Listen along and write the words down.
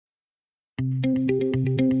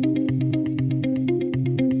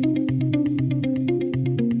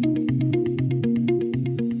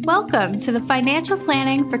Welcome to the Financial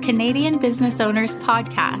Planning for Canadian Business Owners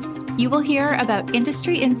podcast. You will hear about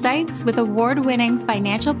industry insights with award-winning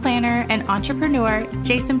financial planner and entrepreneur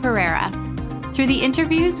Jason Pereira. Through the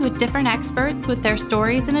interviews with different experts with their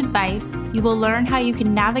stories and advice, you will learn how you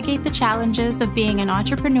can navigate the challenges of being an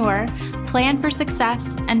entrepreneur, plan for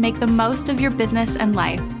success, and make the most of your business and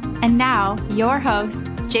life. And now, your host,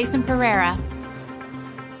 Jason Pereira.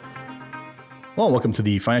 Well, welcome to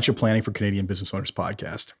the Financial Planning for Canadian Business Owners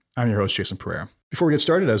podcast. I'm your host, Jason Pereira. Before we get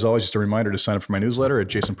started, as always, just a reminder to sign up for my newsletter at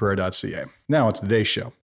jasonpereira.ca. Now, it's today's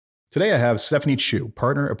show. Today, I have Stephanie Chu,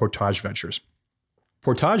 partner at Portage Ventures.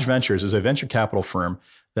 Portage Ventures is a venture capital firm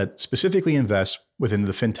that specifically invests within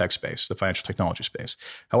the fintech space, the financial technology space.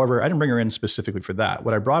 However, I didn't bring her in specifically for that.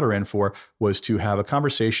 What I brought her in for was to have a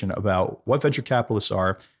conversation about what venture capitalists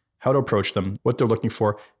are, how to approach them, what they're looking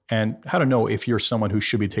for, and how to know if you're someone who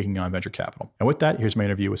should be taking on venture capital. And with that, here's my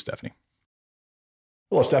interview with Stephanie.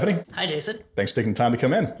 Hello, Stephanie. Hi, Jason. Thanks for taking the time to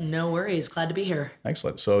come in. No worries. Glad to be here.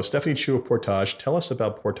 Excellent. So Stephanie Chu of Portage, tell us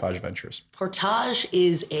about Portage Ventures. Portage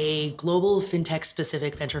is a global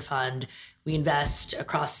fintech-specific venture fund. We invest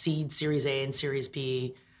across seed, Series A, and Series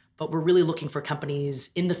B, but we're really looking for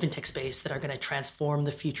companies in the fintech space that are going to transform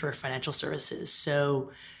the future of financial services.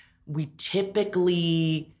 So we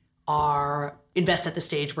typically invest at the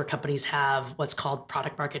stage where companies have what's called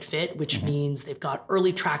product market fit, which means they've got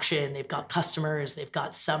early traction, they've got customers, they've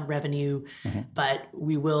got some revenue, but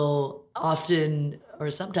we will often or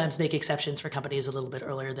sometimes make exceptions for companies a little bit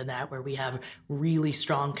earlier than that, where we have really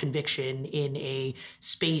strong conviction in a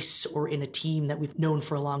space or in a team that we've known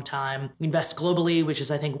for a long time. We invest globally, which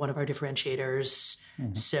is, I think, one of our differentiators.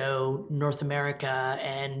 So North America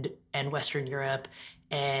and Western Europe.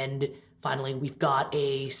 And finally, we've got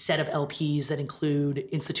a set of LPs that include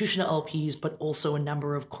institutional LPs, but also a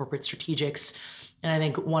number of corporate strategics. And I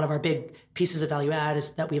think one of our big pieces of value add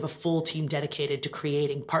is that we have a full team dedicated to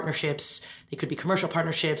creating partnerships. They could be commercial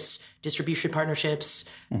partnerships, distribution partnerships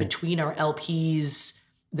between our LPs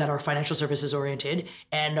that are financial services oriented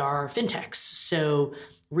and our fintechs. So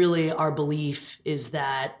really our belief is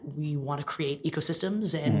that we want to create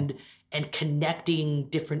ecosystems and connecting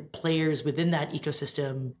different players within that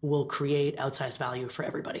ecosystem will create outsized value for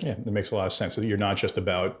everybody. Yeah, that makes a lot of sense. So you're not just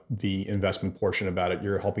about the investment portion about it.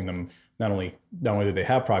 You're helping them not only do they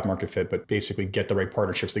have product market fit, but basically get the right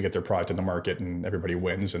partnerships to get their product in the market, and everybody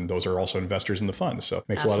wins. And those are also investors in the fund. So it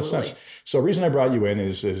makes a lot of sense. So the reason I brought you in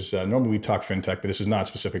is normally we talk fintech, but this is not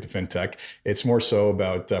specific to fintech. It's more so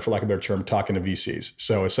about, for lack of a better term, talking to VCs.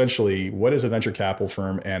 So essentially, what is a venture capital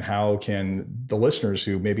firm, and how can the listeners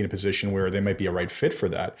who may be in a position where they might be a right fit for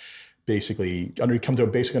that basically come to a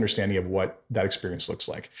basic understanding of what that experience looks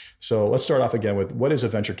like. So let's start off again with, what is a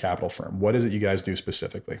venture capital firm? What is it you guys do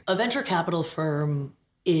specifically? A venture capital firm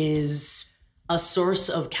is a source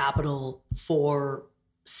of capital for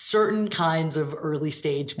certain kinds of early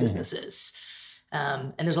stage businesses.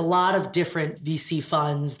 And there's a lot of different VC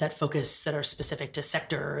funds that are specific to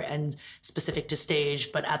sector and specific to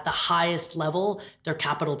stage, but at the highest level, they're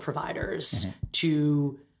capital providers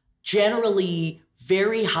to generally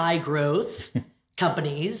very high growth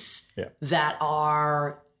companies that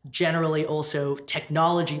are generally also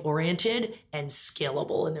technology oriented and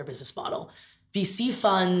scalable in their business model. VC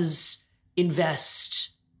funds invest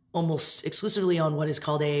almost exclusively on what is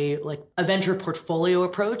called a venture portfolio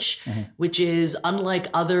approach, which is, unlike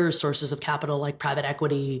other sources of capital like private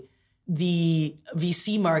equity, the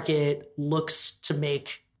VC market looks to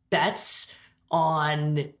make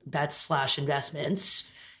bets/investments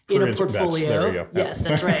in a portfolio. Yes,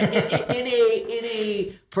 that's right. in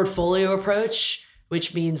a portfolio approach,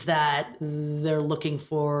 which means that they're looking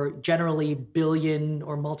for generally billion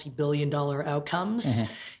or multi-billion-dollar outcomes,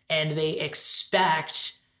 and they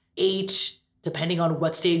expect depending on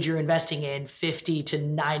what stage you're investing in, 50 to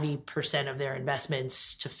 90% of their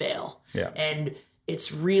investments to fail. And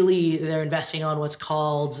it's really, they're investing on what's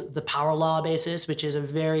called the power law basis, which is a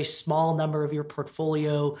very small number of your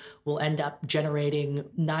portfolio will end up generating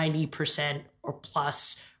 90% or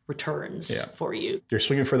plus returns for you. You're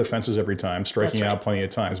swinging for the fences every time, striking out plenty of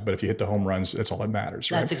times, but if you hit the home runs, that's all that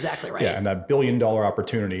matters, right? That's exactly right. Yeah, and that $1 billion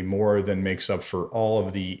opportunity more than makes up for all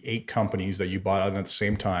of the 8 companies that you bought out at the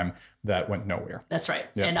same time that went nowhere. That's right.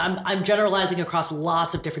 Yeah. And I'm generalizing across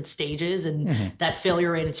lots of different stages, and that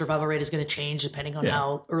failure rate and survival rate is going to change depending on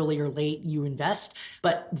how early or late you invest.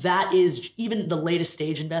 But that is, even the latest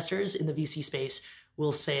stage investors in the VC space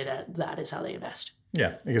will say that is how they invest.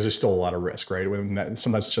 Yeah, because there's still a lot of risk, right?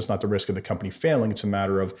 Sometimes it's just not the risk of the company failing. It's a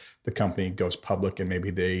matter of the company goes public and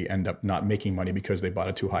maybe they end up not making money because they bought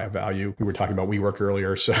it too high a value. We were talking about WeWork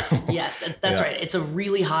earlier. So yes, that's right. It's a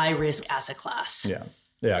really high risk asset class. Yeah.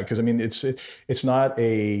 Yeah, because I mean, it's not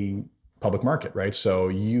a public market, right? So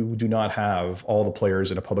you do not have all the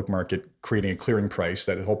players in a public market creating a clearing price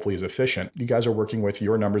that hopefully is efficient. You guys are working with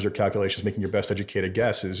your numbers or calculations, making your best educated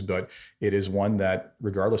guesses, but it is one that,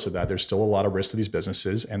 regardless of that, there's still a lot of risk to these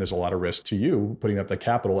businesses, and there's a lot of risk to you putting up the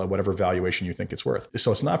capital at whatever valuation you think it's worth.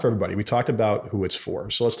 So it's not for everybody. We talked about who it's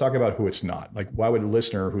for. So let's talk about who it's not. Like, why would a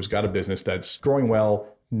listener who's got a business that's growing well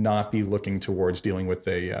not be looking towards dealing with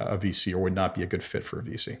a VC, or would not be a good fit for a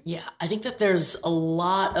VC? Yeah, I think that there's a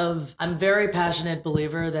lot of, I'm very passionate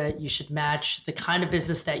believer that you should match the kind of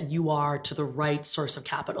business that you are to the right source of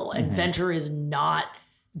capital. And venture is not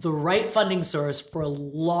the right funding source for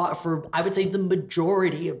I would say the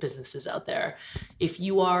majority of businesses out there. If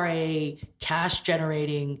you are a cash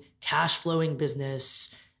generating, cash flowing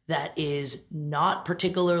business that is not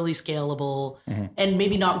particularly scalable and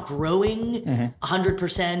maybe not growing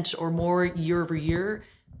 100% or more year over year,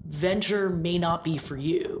 venture may not be for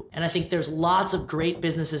you. And I think there's lots of great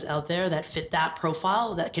businesses out there that fit that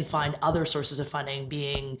profile that can find other sources of funding,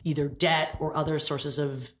 being either debt or other sources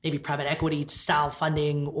of maybe private equity style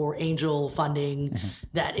funding or angel funding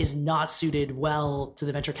that is not suited well to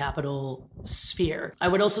the venture capital sphere. I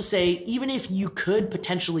would also say, even if you could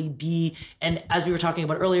potentially be, and as we were talking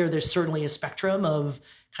about earlier, there's certainly a spectrum of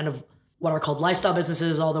kind of what are called lifestyle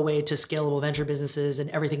businesses all the way to scalable venture businesses and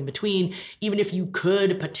everything in between. Even if you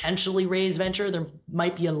could potentially raise venture, there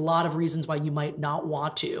might be a lot of reasons why you might not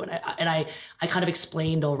want to. And I kind of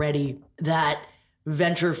explained already that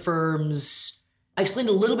venture firms, I explained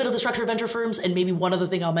a little bit of the structure of venture firms, and maybe one other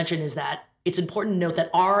thing I'll mention is that it's important to note that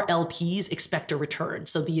our LPs expect a return.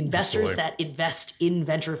 So the investors that invest in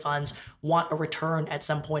venture funds want a return at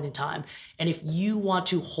some point in time. And if you want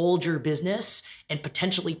to hold your business and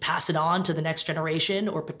potentially pass it on to the next generation,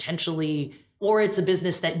 or it's a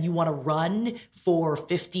business that you want to run for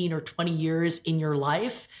 15 or 20 years in your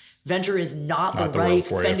life, venture is not the right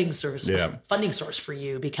funding source for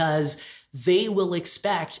you, because they will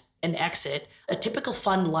expect an exit. A typical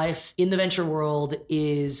fund life in the venture world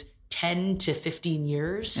is 10 to 15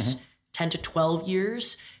 years, 10 to 12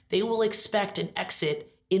 years. They will expect an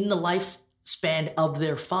exit in the lifespan of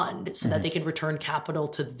their fund so that they can return capital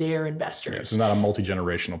to their investors. Yeah, it's not a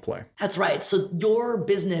multi-generational play. That's right. So your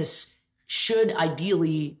business should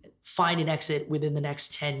ideally find an exit within the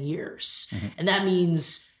next 10 years. And that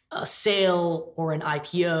means a sale or an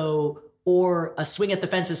IPO, or a swing at the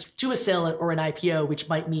fences to a sale or an IPO, which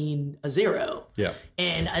might mean a zero. Yeah.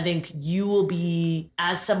 And I think you will be,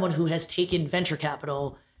 as someone who has taken venture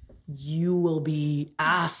capital, you will be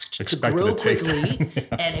asked to grow quickly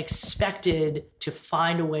and expected to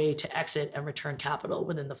find a way to exit and return capital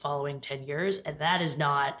within the following 10 years. And that is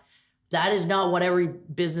not what every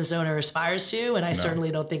business owner aspires to. And I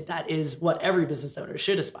certainly don't think that is what every business owner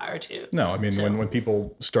should aspire to. No, I mean, when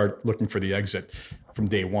people start looking for the exit from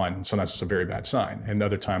day one, sometimes it's a very bad sign. And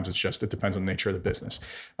other times it depends on the nature of the business.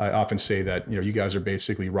 I often say that, you guys are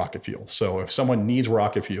basically rocket fuel. So if someone needs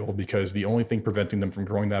rocket fuel because the only thing preventing them from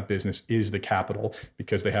growing that business is the capital,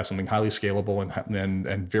 because they have something highly scalable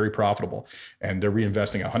and very profitable, and they're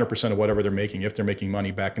reinvesting 100% of whatever they're making, if they're making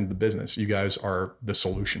money, back into the business, you guys are the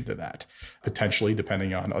solution to that, potentially,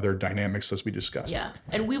 depending on other dynamics as we discussed. Yeah.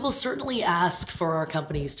 And we will certainly ask for our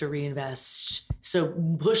companies to reinvest. So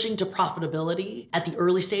pushing to profitability at the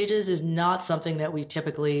early stages is not something that we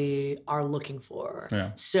typically are looking for.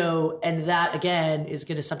 Yeah. So, and that again is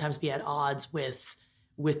going to sometimes be at odds with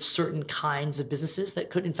certain kinds of businesses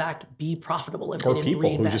that could in fact be profitable if they didn't people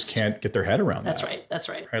reinvest. Who just can't get their head around That's that. right. That's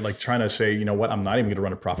right. Right. Like trying to say, you know what, I'm not even going to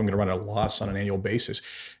run a profit. I'm going to run a loss on an annual basis.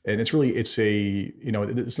 And it's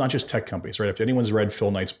not just tech companies, right? If anyone's read Phil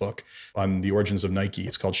Knight's book on the origins of Nike,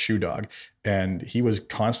 it's called Shoe Dog. And he was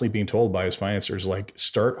constantly being told by his financiers, like,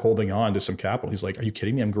 start holding on to some capital. He's like, are you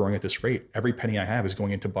kidding me? I'm growing at this rate. Every penny I have is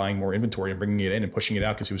going into buying more inventory and bringing it in and pushing it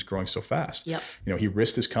out because he was growing so fast. Yep. He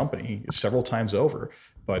risked his company several times over.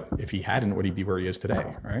 But if he hadn't, would he be where he is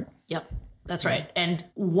today, right? Yep, that's right. And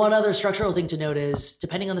one other structural thing to note is,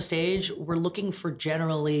 depending on the stage, we're looking for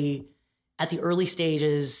generally at the early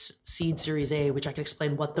stages, seed, series A, which I can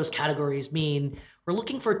explain what those categories mean, we're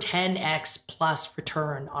looking for 10x plus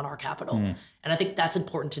return on our capital. And I think that's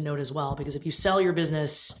important to note as well, because if you sell your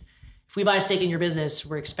business, if we buy a stake in your business,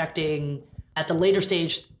 we're expecting at the later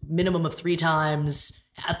stage, minimum of 3 times.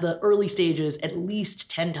 At the early stages, at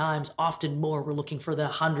least 10 times, often more. We're looking for the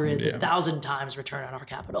 100, 1,000 times return on our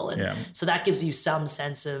capital. And so that gives you some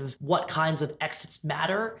sense of what kinds of exits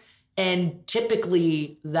matter. And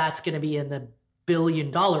typically that's going to be in the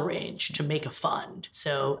billion range to make a fund.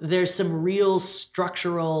 So there's some real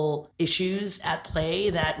structural issues at play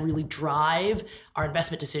that really drive our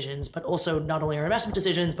investment decisions, but also not only our investment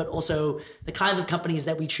decisions, but also the kinds of companies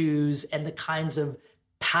that we choose and the kinds of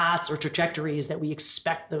paths or trajectories that we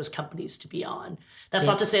expect those companies to be on. That's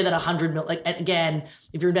not to say that 100 million, like, again,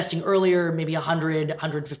 if you're investing earlier, maybe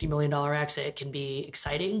 $150 million exit can be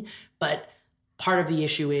exciting, but part of the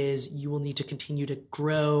issue is you will need to continue to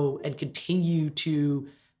grow and continue to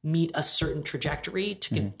meet a certain trajectory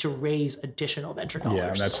to raise additional venture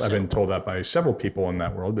dollars. Yeah, and I've been told that by several people in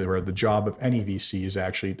that world, where the job of any VC is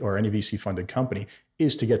actually, or any VC funded company,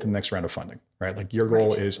 is to get to the next round of funding, right? Like your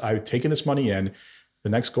goal is, I've taken this money in. The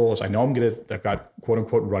next goal is, I know I've got quote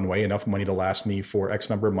unquote runway, enough money to last me for X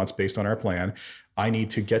number of months based on our plan. I need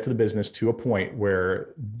to get to the business to a point where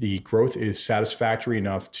the growth is satisfactory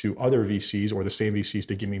enough to other VCs or the same VCs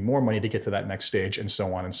to give me more money to get to that next stage, and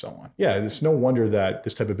so on and so on. Yeah, it's no wonder that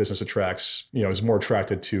this type of business is more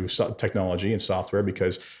attracted to technology and software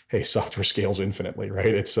because, hey, software scales infinitely, right?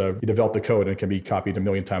 It's you develop the code and it can be copied 1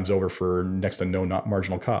 million times over for next to no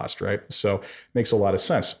marginal cost, right? So it makes a lot of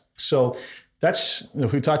sense. So that's,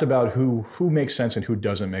 we talked about who makes sense and who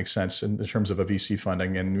doesn't make sense in terms of a VC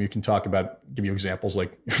funding. And we can talk about, give you examples,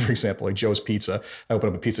 like, for example, like Joe's Pizza. I open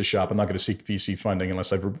up a pizza shop. I'm not going to seek VC funding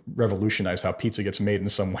unless I've revolutionized how pizza gets made in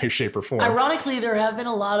some way, shape, or form. Ironically, there have been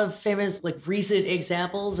a lot of famous, like, recent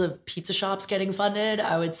examples of pizza shops getting funded.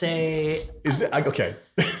 I would say. Is that, okay.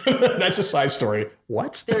 That's a side story.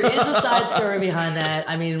 What? There is a side story behind that.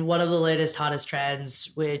 I mean, one of the latest hottest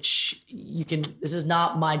trends, which this is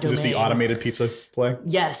not my domain. Is this the automated pizza play?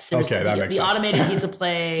 Yes. There's that makes the sense. automated pizza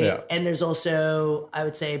play. Yeah. And there's also, I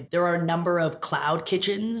would say, there are a number of cloud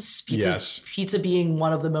kitchens. Pizza being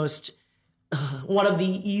one of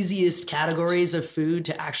the easiest categories of food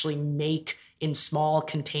to actually make in small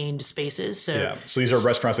contained spaces. So these are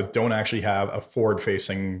restaurants that don't actually have a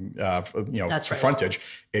forward-facing, frontage.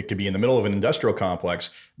 It could be in the middle of an industrial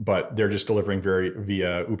complex, but they're just delivering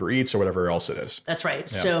via Uber Eats or whatever else it is. That's right.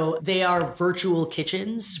 Yeah. So they are virtual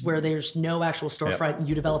kitchens where there's no actual storefront.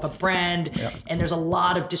 You develop a brand, and there's a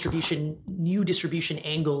lot of new distribution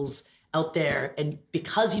angles out there. And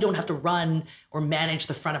because you don't have to run or manage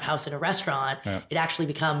the front of house in a restaurant, it actually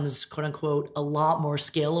becomes, quote unquote, a lot more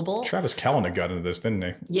scalable. Travis Kalanick got into this, didn't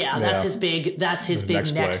he? Yeah, that's his big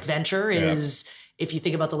next venture is, if you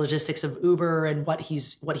think about the logistics of Uber and what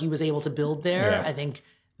he was able to build there, I think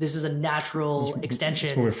this is a natural extension.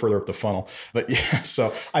 It's moving further up the funnel. But yeah,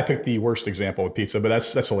 so I picked the worst example with pizza, but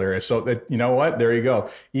that's hilarious. So that, you know what? There you go.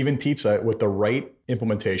 Even pizza with the right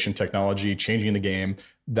implementation, technology, changing the game,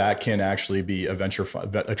 that can actually be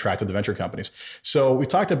attracted to venture companies. So we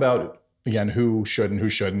talked about, again, who should and who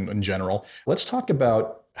shouldn't in general. Let's talk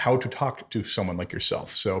about how to talk to someone like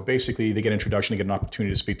yourself. So basically they get an introduction, they get an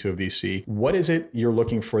opportunity to speak to a VC. What is it you're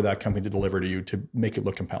looking for that company to deliver to you to make it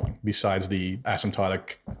look compelling besides the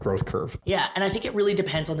asymptotic growth curve? Yeah. And I think it really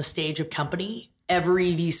depends on the stage of company.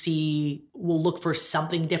 Every VC will look for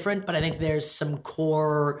something different, but I think there's some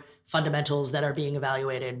core fundamentals that are being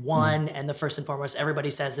evaluated. One, and the first and foremost, everybody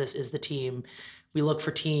says this, is the team. We look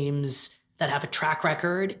for teams that have a track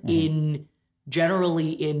record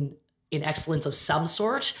generally in excellence of some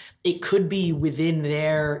sort. It could be within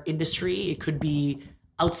their industry. It could be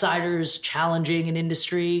outsiders challenging an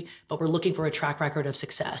industry, but we're looking for a track record of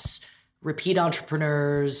success. Repeat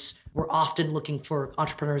entrepreneurs. We're often looking for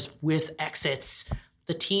entrepreneurs with exits.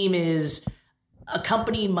 The team is, a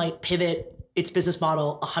company might pivot its business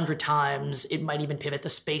model 100 times. It might even pivot the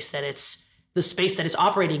space that it's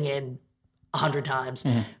operating in 100 times.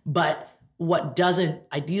 But what doesn't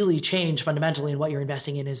ideally change fundamentally in what you're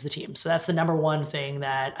investing in is the team. So that's the number one thing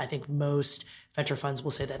that I think most venture funds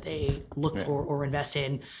will say that they look for or invest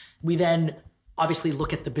in. We then obviously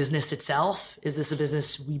look at the business itself. Is this a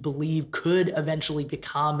business we believe could eventually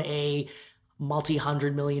become a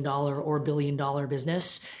multi-$100 million or $1 billion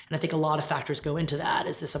business? And I think a lot of factors go into that.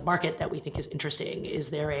 Is this a market that we think is interesting? Is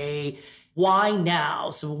there why now?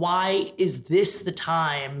 So why is this the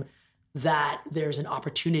time that there's an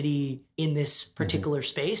opportunity in this particular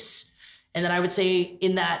space? And then I would say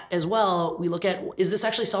in that as well, we look at, is this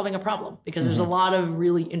actually solving a problem? Because there's a lot of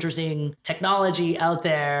really interesting technology out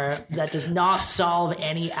there that does not solve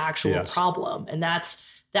any actual problem. And that's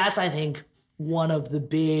I think one of the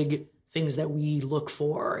big things that we look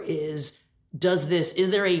for is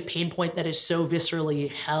there a pain point that is so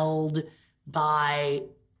viscerally held by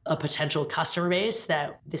a potential customer base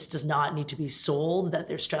that this does not need to be sold, that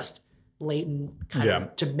there's just latent kind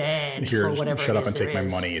of demand Here, for whatever shut it up is and take there my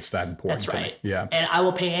is. money. It's that important That's to right. me. Yeah. And I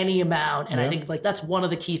will pay any amount. And I think like that's one of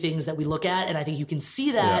the key things that we look at. And I think you can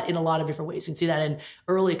see that in a lot of different ways. You can see that in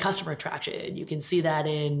early customer attraction. You can see that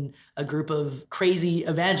in a group of crazy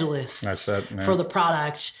evangelists for the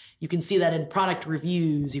product. You can see that in product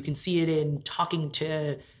reviews. You can see it in talking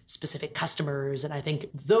to specific customers. And I think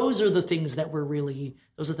those are the things that we're really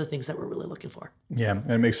looking for. Yeah.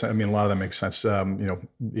 And it makes sense. I mean, a lot of that makes sense.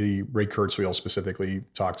 The Ray Kurzweil specifically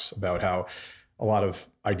talks about how a lot of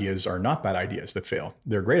ideas are not bad ideas that fail.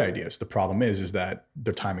 They're great ideas. The problem is that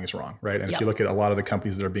their timing is wrong, right? And if you look at a lot of the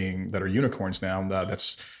companies that are unicorns now,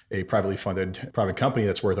 that's a privately funded private company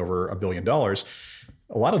that's worth over $1 billion.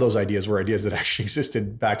 A lot of those ideas were ideas that actually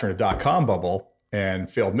existed back during the .com bubble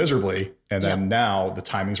and failed miserably. And then now the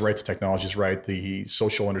timing's right, the technology's right, the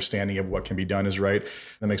social understanding of what can be done is right.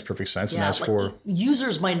 That makes perfect sense. And as for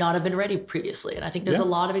users might not have been ready previously. And I think there's a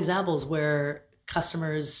lot of examples where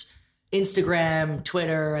customers, Instagram,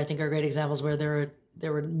 Twitter, I think are great examples where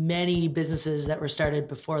there were many businesses that were started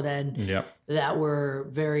before then that were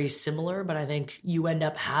very similar. But I think you end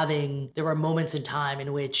up there were moments in time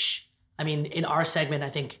in which, I mean, in our segment, I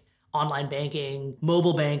think online banking,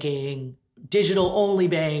 mobile banking, digital only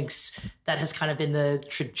banks, that has kind of been the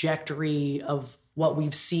trajectory of what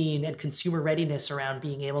we've seen, and consumer readiness around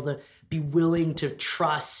being able to be willing to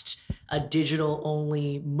trust a digital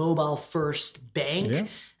only mobile first bank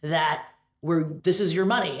that this is your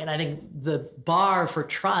money. And I think the bar for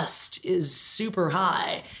trust is super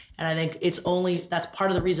high. And I think that's part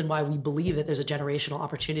of the reason why we believe that there's a generational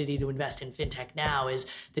opportunity to invest in fintech now, is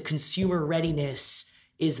the consumer readiness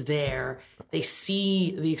is there. They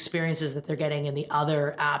see the experiences that they're getting in the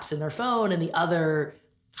other apps in their phone and the other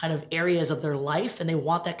kind of areas of their life, and they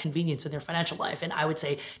want that convenience in their financial life. And I would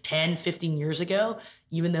say 10, 15 years ago,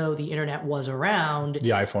 even though the internet was around,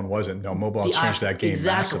 the iPhone wasn't. No, mobile changed that game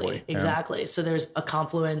massively. Exactly. So there's a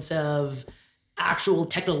confluence of actual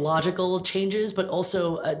technological changes, but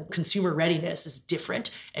also consumer readiness is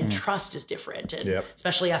different and trust is different. And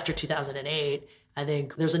especially after 2008, I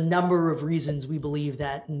think there's a number of reasons we believe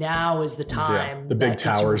that now is the time. The big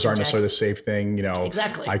towers aren't necessarily the safe thing.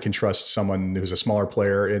 Exactly. I can trust someone who's a smaller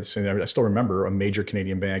player. And I still remember a major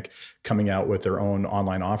Canadian bank coming out with their own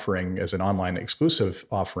online offering as an online exclusive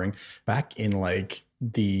offering back in during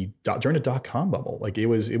the .com bubble. It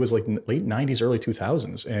was like late 90s, early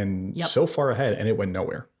 2000s, and so far ahead, and it went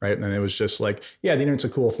nowhere, right? And it was just the internet's a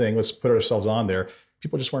cool thing. Let's put ourselves on there.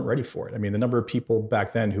 People just weren't ready for it. I mean, the number of people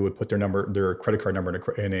back then who would put their credit card number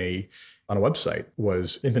on a website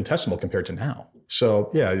was infinitesimal compared to now. So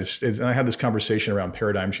and I had this conversation around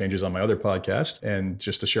paradigm changes on my other podcast. And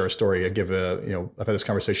just to share a story, I've had this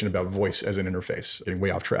conversation about voice as an interface. Getting way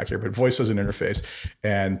off track here, but voice as an interface,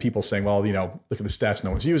 and people saying, well, look at the stats, no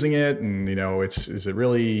one's using it, and is it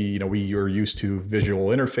really, we are used to visual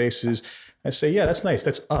interfaces. I say, yeah, that's nice,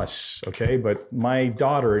 that's us, okay. But my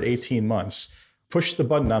daughter at 18 months pushed the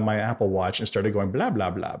button on my Apple Watch and started going blah, blah,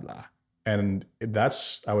 blah, blah. And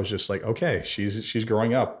I was just like, okay, she's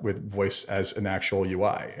growing up with voice as an actual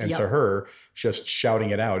UI. And to her, just shouting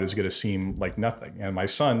it out is going to seem like nothing. And my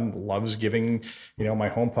son loves giving, my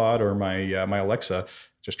HomePod or my Alexa,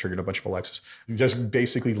 just triggered a bunch of Alexas, just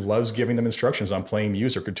basically loves giving them instructions on playing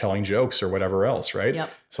music or telling jokes or whatever else, right?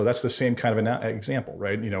 Yep. So that's the same kind of an example,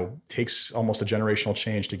 right? Takes almost a generational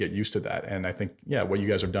change to get used to that. And I think, what you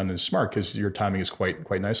guys have done is smart, because your timing is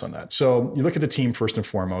quite nice on that. So you look at the team first and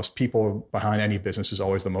foremost. People behind any business is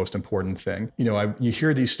always the most important thing. You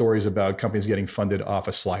hear these stories about companies getting funded off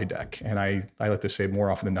a slide deck. And I like to say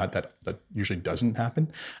more often than not that usually doesn't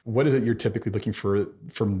happen. What is it you're typically looking for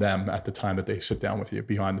from them at the time that they sit down with you,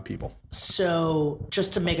 behind the people? So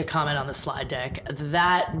just to make a comment on the slide deck,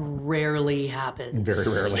 that rarely happens. Very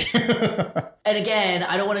rarely. And again,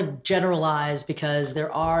 I don't want to generalize, because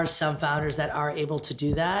there are some founders that are able to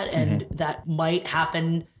do that, and that might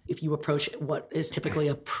happen if you approach what is typically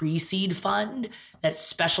a pre-seed fund that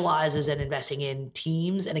specializes in investing in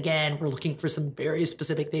teams. And again, we're looking for some very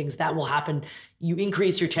specific things that will happen. You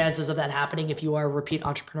increase your chances of that happening if you are a repeat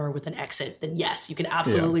entrepreneur with an exit. Then yes, you can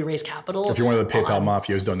absolutely raise capital. If you're one of the PayPal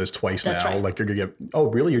mafia who's done this twice now, right. You're gonna get, oh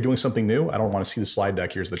really, you're doing something new? I don't want to see the slide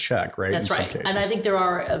deck. Here's the check, right? That's right. And I think there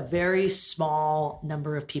are a very small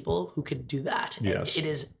number of people who could do that. And it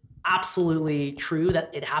is absolutely true that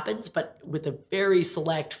it happens, but with a very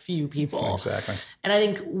select few people. Exactly. And I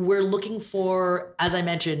think we're looking for, as I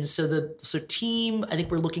mentioned, so team, I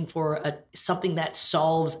think we're looking for something that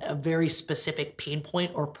solves a very specific pain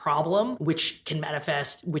point or problem, which can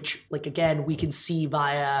manifest, again, we can see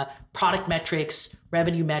via product metrics,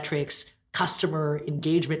 revenue metrics, customer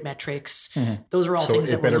engagement metrics. Those are all So things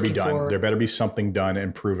it that we're better be looking done. for. There better be something done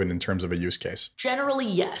and proven in terms of a use case. Generally,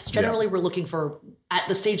 yes. Generally, we're looking for, at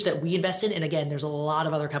the stage that we invest in, and again, there's a lot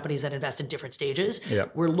of other companies that invest in different stages.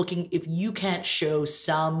 Yep. We're looking, if you can't show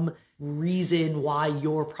some reason why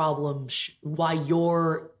your problem, why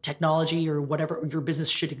your technology or whatever your business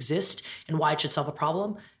should exist and why it should solve a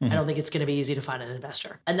problem, I don't think it's going to be easy to find an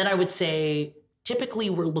investor. And then I would say, typically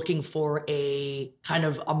we're looking for a kind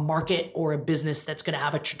of a market or a business that's going to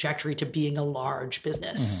have a trajectory to being a large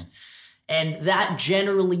business. And that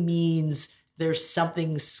generally means there's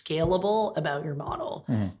something scalable about your model.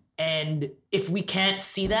 And if we can't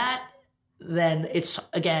see that, then it's,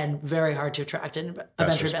 again, very hard to attract a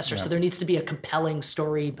venture investor. So there needs to be a compelling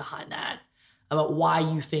story behind that about why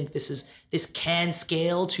you think this can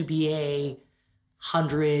scale to be a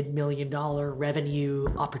 $100 million revenue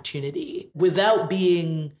opportunity without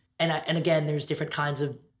being, and again, there's different kinds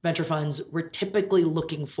of venture funds. We're typically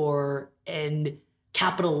looking for an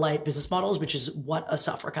capital light business models, which is what a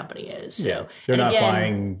software company is. So, they're not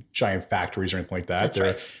buying giant factories or anything like that.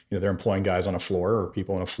 They're, they're employing guys on a floor or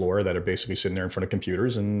people on a floor that are basically sitting there in front of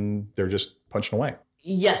computers and they're just punching away.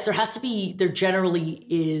 Yes, there generally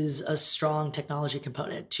is a strong technology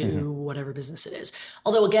component to whatever business it is.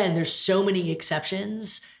 Although again, there's so many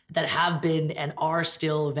exceptions that have been and are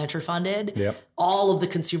still venture funded. Yep. All of the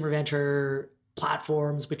consumer venture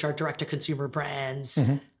platforms, which are direct to consumer brands,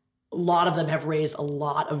 a lot of them have raised a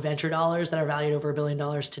lot of venture dollars that are valued over $1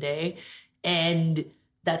 billion today, and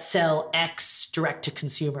that sell X direct to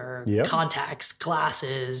consumer contacts,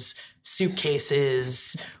 glasses,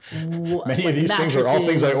 suitcases. Many of these things are all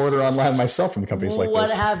things I order online myself from companies like this.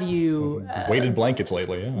 What have you? Weighted blankets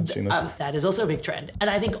lately. Yeah, I've seen this. That is also a big trend. And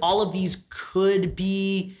I think all of these purport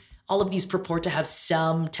to have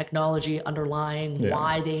some technology underlying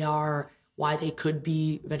why they could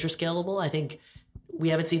be venture scalable. I think we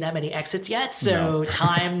haven't seen that many exits yet. So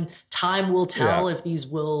time will tell if these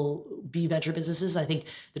will be venture businesses. I think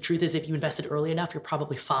the truth is if you invested early enough, you're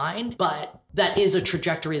probably fine. But that is a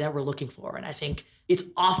trajectory that we're looking for. And I think it's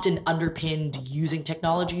often underpinned using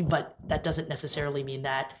technology, but that doesn't necessarily mean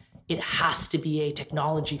that it has to be a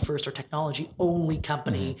technology first or technology only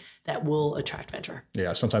company that will attract venture.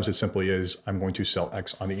 Yeah, sometimes it simply is, I'm going to sell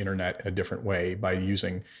X on the internet in a different way by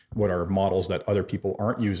using what are models that other people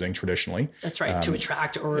aren't using traditionally. That's right, to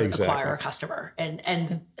attract or acquire a customer.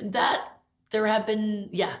 And that there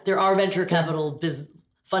are venture capital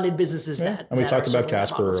funded businesses that. And we talked about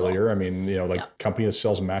Casper earlier. I mean, company that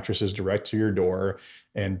sells mattresses direct to your door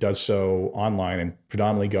and does so online and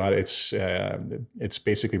predominantly got its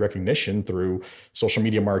basically recognition through social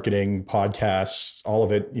media marketing, podcasts, all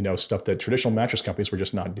of it, stuff that traditional mattress companies were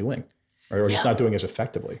just not doing, right? Or just not doing as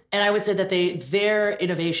effectively. And I would say that their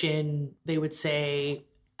innovation, they would say,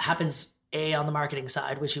 happens on the marketing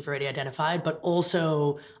side, which you've already identified, but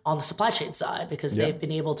also on the supply chain side, because they've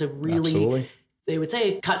been able to really, they would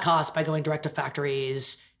say, cut costs by going direct to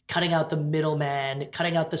factories, cutting out the middleman,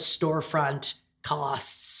 cutting out the storefront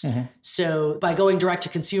costs. So by going direct to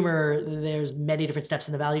consumer, there's many different steps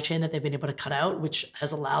in the value chain that they've been able to cut out, which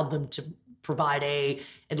has allowed them to provide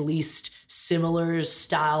at least similar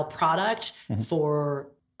style product for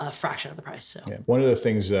a fraction of the price. So one of the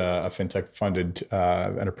things a fintech funded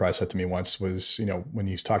enterprise said to me once was, when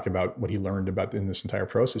he's talking about what he learned about in this entire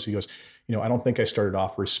process, he goes, I don't think I started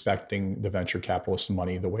off respecting the venture capitalist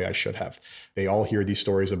money the way I should have. They all hear these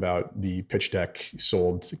stories about the pitch deck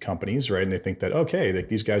sold companies, right? And they think that, okay,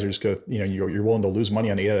 these guys are just going to, you're willing to lose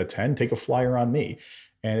money on 8 out of 10, take a flyer on me.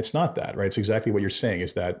 And it's not that, right? It's exactly what you're saying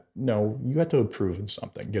is that, no, you have to have proven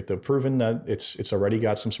something. You have to have proven that it's already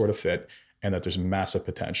got some sort of fit and that there's massive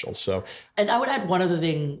potential. So, and I would add one other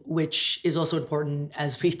thing, which is also important,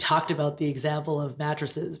 as we talked about the example of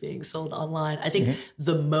mattresses being sold online. I think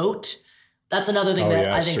the moat, that's another thing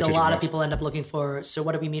that I think a lot of people end up looking for. So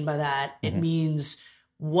what do we mean by that? It means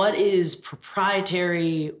what is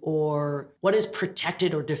proprietary or what is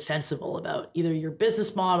protected or defensible about either your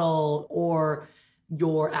business model or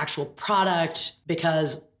your actual product,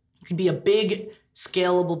 because you can be a big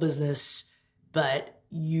scalable business, but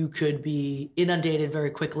you could be inundated very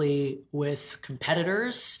quickly with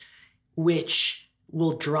competitors, which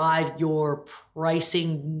will drive your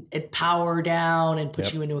pricing and power down and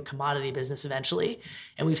put you into a commodity business eventually.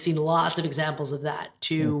 And we've seen lots of examples of that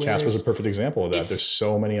too. Casper's a perfect example of that. There's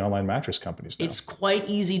so many online mattress companies now. It's quite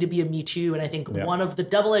easy to be a Me Too. And I think one of the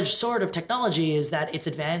double-edged sword of technology is that it's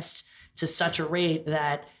advanced to such a rate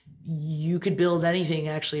that you could build anything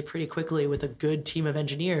actually pretty quickly with a good team of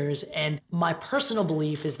engineers. And my personal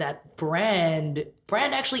belief is that brand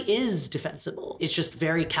actually is defensible. It's just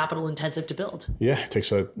very capital intensive to build. Yeah, it takes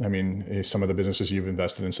some of the businesses you've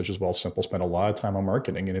invested in, such as Wealthsimple, spend a lot of time on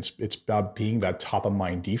marketing, and it's about being that top of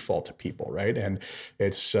mind default to people, right? And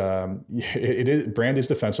it's it is brand is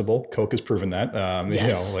defensible. Coke has proven that.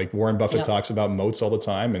 Yes. Like Warren Buffett talks about moats all the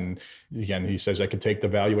time, and again, he says I could take the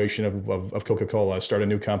valuation of Coca-Cola, start a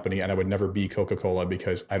new company, and I would never be Coca-Cola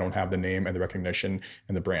because I don't have the name and the recognition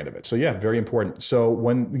and the brand of it. So yeah, very important. So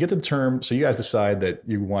when we get to the term, so you guys decide that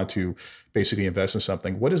you want to basically invest in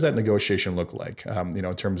something. What does that negotiation look like?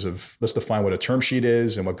 In terms of, let's define what a term sheet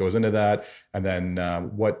is and what goes into that, and then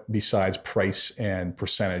what besides price and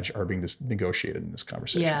percentage are being negotiated in this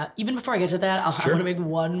conversation. Yeah, even before I get to that, I want to make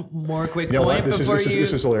one more quick point. What? This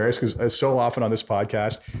is hilarious because so often on this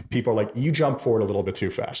podcast, people are like, you jump forward a little bit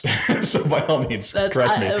too fast. So by all means,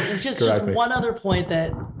 correct me. Just one other point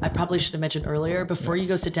that I probably should have mentioned earlier. Before you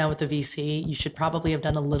go sit down with the VC, you should probably have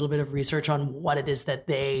done a little bit of research on what it is that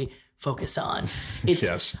they focus on.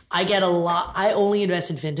 Yes. I only invest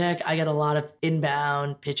in fintech. I get a lot of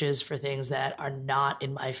inbound pitches for things that are not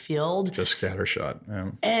in my field. Just scattershot. Yeah.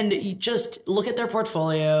 And you just look at their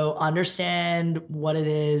portfolio, understand what it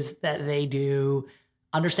is that they do,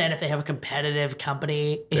 understand if they have a competitive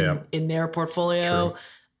company in their portfolio. True.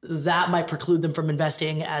 That might preclude them from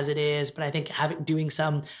investing as it is, but I think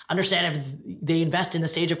understand if they invest in the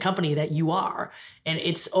stage of company that you are. And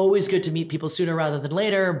it's always good to meet people sooner rather than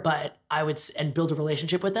later, but and build a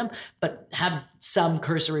relationship with them, but have some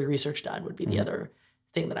cursory research done would be the other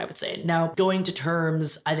thing that I would say. Now, going to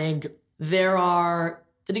terms, I think the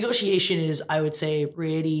negotiation is, I would say,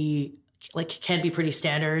 can be pretty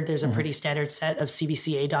standard. There's a pretty standard set of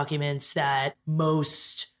CBCA documents that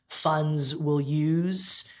most funds will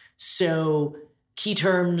use. So key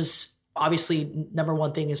terms, obviously, number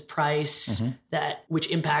one thing is price, which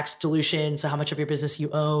impacts dilution. So how much of your business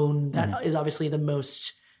you own, that is obviously the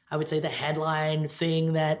most, I would say, the headline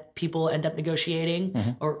thing that people end up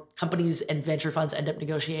negotiating, or companies and venture funds end up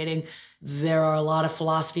negotiating. There are a lot of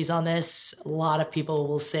philosophies on this. A lot of people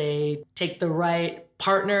will say, take the right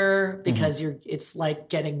partner because it's like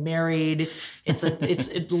getting married.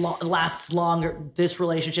 It lasts longer. This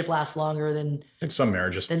relationship lasts longer than some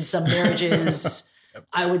marriages.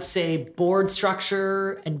 I would say board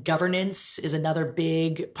structure and governance is another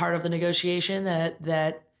big part of the negotiation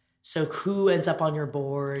so who ends up on your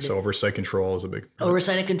board? So oversight control is a big part.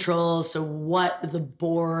 Oversight and control. So what the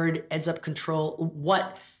board ends up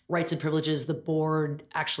what rights and privileges the board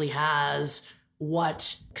actually has,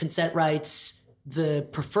 what consent rights the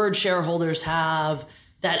preferred shareholders have.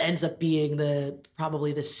 That ends up being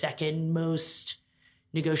probably the second most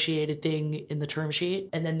negotiated thing in the term sheet.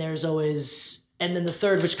 And then the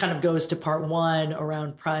third, which kind of goes to part one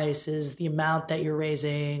around price, is the amount that you're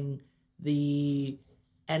raising,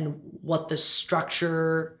 and what the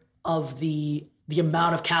structure of the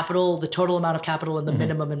amount of capital, the total amount of capital, and the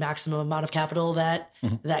minimum and maximum amount of capital that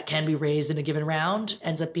can be raised in a given round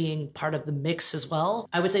ends up being part of the mix as well.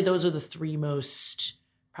 I would say those are the three most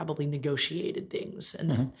probably negotiated things.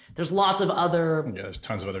 And there's lots of there's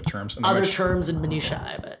tons of other terms. Terms and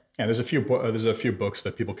minutiae, but there's a few books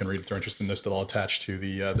that people can read if they're interested in this that I'll attach to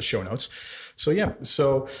the show notes.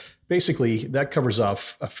 So basically that covers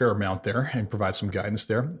off a fair amount there and provides some guidance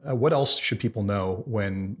there. What else should people know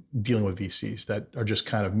when dealing with VCs that are just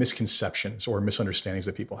kind of misconceptions or misunderstandings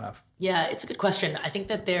that people have? Yeah, it's a good question. I think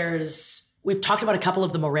that we've talked about a couple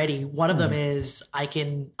of them already. One of them is I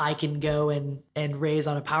can go and raise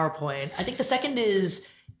on a PowerPoint. I think the second is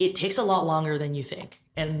it takes a lot longer than you think.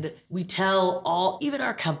 And we tell even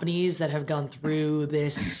our companies that have gone through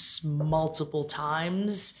this multiple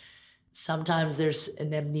times, sometimes there's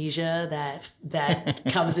an amnesia that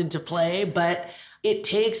comes into play, but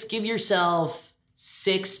give yourself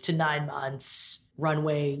 6 to 9 months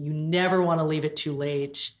runway. You never want to leave it too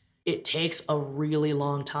late. It takes a really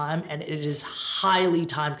long time, and it is highly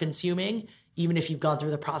time consuming. Even if you've gone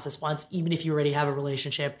through the process once, even if you already have a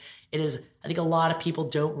relationship, I think a lot of people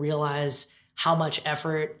don't realize how much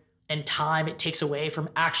effort and time it takes away from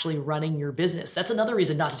actually running your business. That's another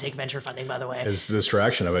reason not to take venture funding, by the way. It's the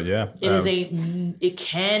distraction of it, yeah. It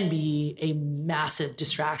can be a massive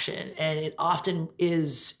distraction, and it often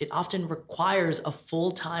requires a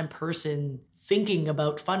full-time person thinking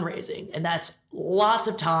about fundraising. And that's lots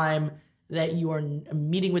of time that you are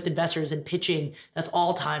meeting with investors and pitching. That's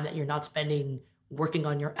all time that you're not spending working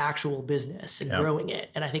on your actual business and growing it.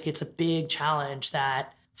 And I think it's a big challenge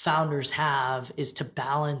that founders have, is to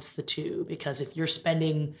balance the two, because if you're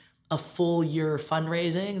spending a full year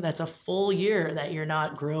fundraising, that's a full year that you're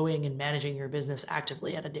not growing and managing your business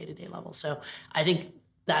actively at a day-to-day level. So I think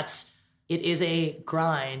it is a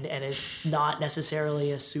grind, and it's not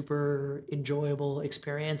necessarily a super enjoyable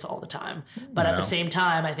experience all the time. But at the same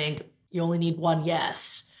time, I think you only need one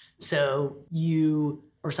yes.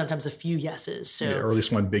 Or sometimes a few yeses. So, or at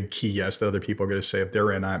least one big key yes that other people are going to say, if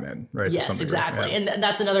they're in, I'm in, right? Yes, exactly. Yeah. And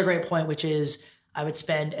that's another great point, which is I would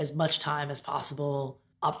spend as much time as possible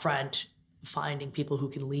upfront finding people who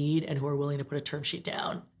can lead and who are willing to put a term sheet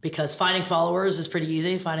down. Because finding followers is pretty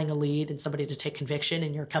easy. Finding a lead and somebody to take conviction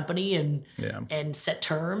in your company and set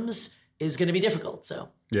terms is going to be difficult. So.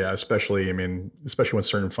 Yeah, especially when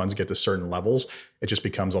certain funds get to certain levels, it just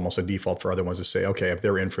becomes almost a default for other ones to say, okay, if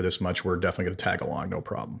they're in for this much, we're definitely going to tag along, no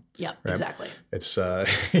problem. Yeah, right? Exactly. It's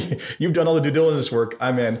you've done all the due diligence work,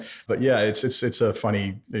 I'm in. But yeah, it's a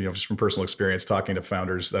funny, just from personal experience, talking to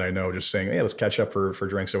founders that I know, just saying, hey, let's catch up for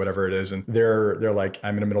drinks or whatever it is, and they're like,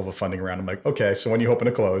 I'm in the middle of a funding round. I'm like, okay, so when you hoping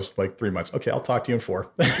to close? Like 3 months. Okay, I'll talk to you in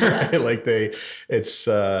 4. Right? Like they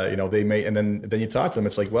may, and then you talk to them.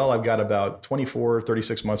 It's like, well, I've got about 24,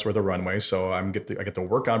 36 months worth of runway. So I get to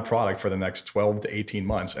work on product for the next 12 to 18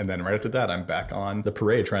 months. And then right after that, I'm back on the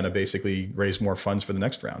parade trying to basically raise more funds for the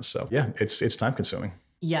next round. So yeah, it's time consuming.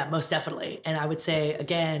 Yeah, most definitely. And I would say,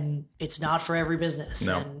 again, it's not for every business.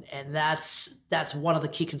 No. And that's one of the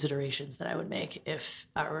key considerations that I would make if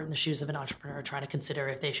I were in the shoes of an entrepreneur trying to consider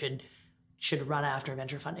if they should run after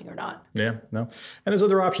venture funding or not. Yeah, no. And there's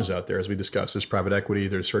other options out there, as we discussed. There's private equity,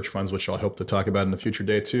 there's search funds, which I'll hope to talk about in a future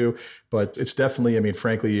day too. But it's definitely,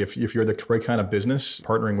 frankly, if you're the right kind of business,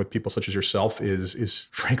 partnering with people such as yourself is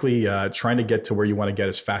frankly trying to get to where you want to get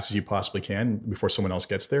as fast as you possibly can before someone else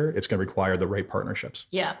gets there. It's going to require the right partnerships.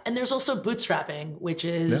 Yeah. And there's also bootstrapping, which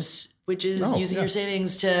is using your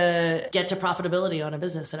savings to get to profitability on a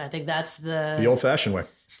business. And I think that's the old-fashioned way.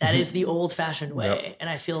 That is the old-fashioned way. Yep. And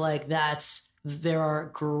I feel like there are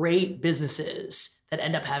great businesses that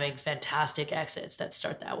end up having fantastic exits that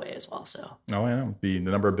start that way as well. So. Oh, I know. The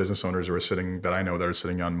number of business owners that are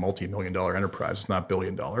sitting on multi-million-dollar enterprises, not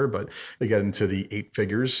billion-dollar, but they get into the 8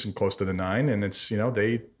 figures and close to the 9. And it's,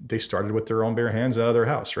 they started with their own bare hands out of their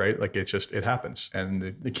house, right? Like it happens.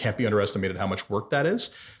 And it can't be underestimated how much work that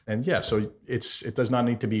is. And yeah, so it does not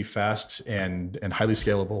need to be fast and highly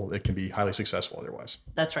scalable. It can be highly successful otherwise.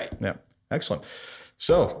 That's right. Yeah. Excellent.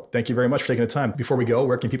 So thank you very much for taking the time. Before we go,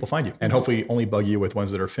 where can people find you? And hopefully only bug you with ones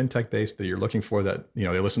that are fintech based that you're looking for, that,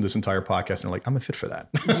 they listen to this entire podcast and they're like, I'm a fit for that.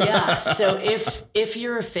 Yeah. So if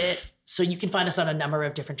you're a fit, so you can find us on a number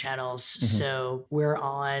of different channels. Mm-hmm. So we're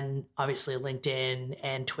on obviously LinkedIn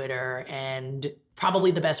and Twitter, and probably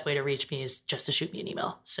the best way to reach me is just to shoot me an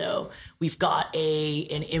email. So we've got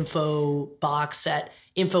an info box at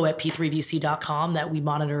info@p3vc.com that we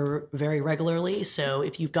monitor very regularly. So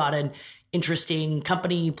if you've got an interesting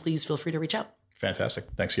company, please feel free to reach out. Fantastic.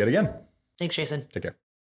 Thanks yet again. Thanks, Jason. Take care.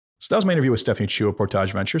 So that was my interview with Stephanie Chu of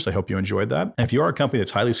Portage Ventures. I hope you enjoyed that. And if you are a company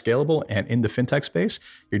that's highly scalable and in the fintech space,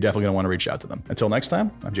 you're definitely going to want to reach out to them. Until next time,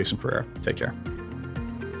 I'm Jason Pereira. Take care.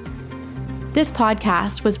 This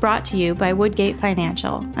podcast was brought to you by Woodgate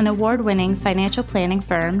Financial, an award-winning financial planning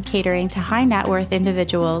firm catering to high net worth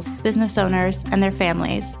individuals, business owners, and their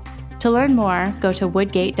families. To learn more, go to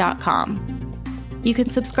woodgate.com. You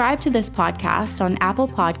can subscribe to this podcast on Apple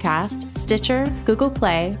Podcast, Stitcher, Google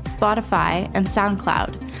Play, Spotify, and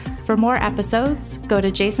SoundCloud. For more episodes, go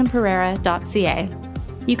to jasonpereira.ca.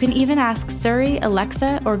 You can even ask Siri,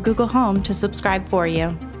 Alexa, or Google Home to subscribe for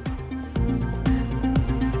you.